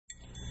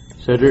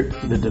Cedric,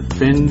 the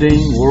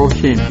defending world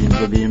champions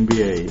of the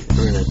NBA,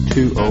 are in a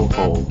 2-0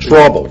 hole.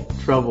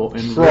 Trouble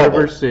in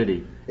River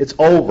City. It's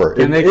over.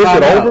 Can they Is it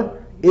out?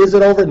 over? Is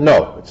it over?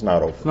 No, it's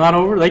not over. It's not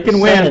over? They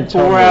can win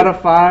 4 out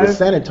of 5? The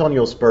San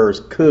Antonio Spurs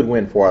could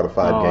win 4 out of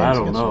 5 games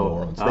against New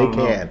Orleans. They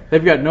can.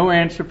 They've got no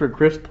answer for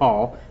Chris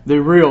Paul, the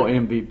real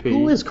MVP.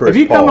 Who is Chris Paul? Have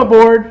you come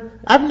aboard?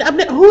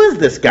 Who is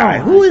this guy?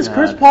 Who is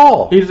Chris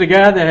Paul? He's the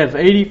guy that has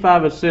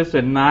 85 assists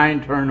and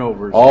 9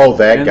 turnovers. Oh,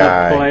 that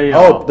guy.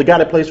 The guy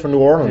that plays for New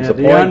Orleans, the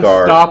point guard.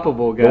 The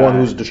unstoppable guy. The one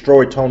who's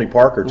destroyed Tony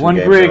Parker 2 games in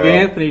a row. Greg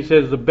Anthony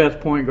says the best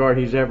point guard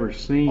he's ever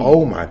seen.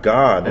 Oh, my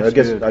God.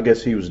 I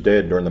guess he was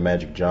dead during the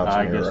Magic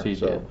Johnson era.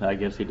 I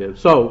guess he did.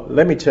 So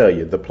let me tell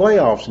you, the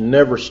playoffs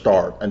never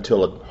start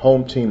until a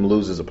home team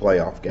loses a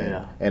playoff game.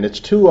 Yeah. And it's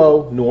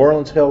 2-0. New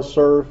Orleans held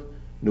serve.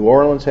 New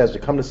Orleans has to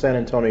come to San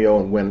Antonio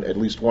and win at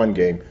least one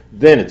game.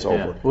 Then it's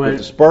over. Well, if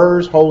the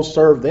Spurs hold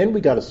serve, then we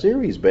got a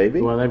series,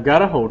 baby. Well, they've got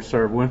to hold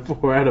serve, win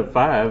 4 out of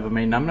 5. I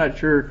mean, I'm not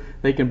sure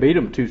they can beat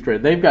them 2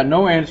 straight. They've got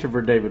no answer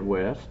for David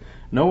West,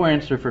 no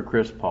answer for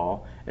Chris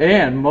Paul,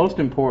 and most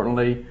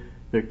importantly,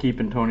 they're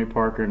keeping Tony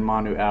Parker and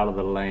Manu out of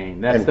the lane.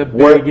 That's the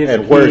biggest key.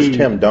 And where's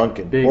Tim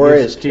Duncan? Where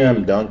is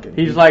Tim Duncan?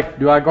 He's like,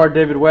 do I guard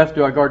David West?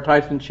 Do I guard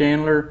Tyson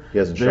Chandler? He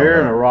hasn't They're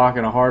shown in up. a rock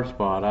and a hard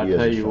spot, I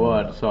tell you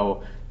what. Up.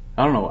 So,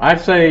 I don't know. I'd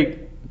say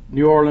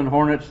New Orleans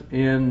Hornets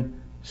in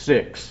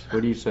 6.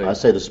 What do you say? I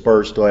say the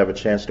Spurs still have a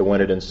chance to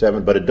win it in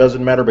 7, but it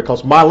doesn't matter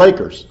because my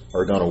Lakers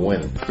are going to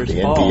win the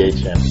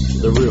NBA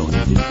championship. The real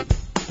MVP.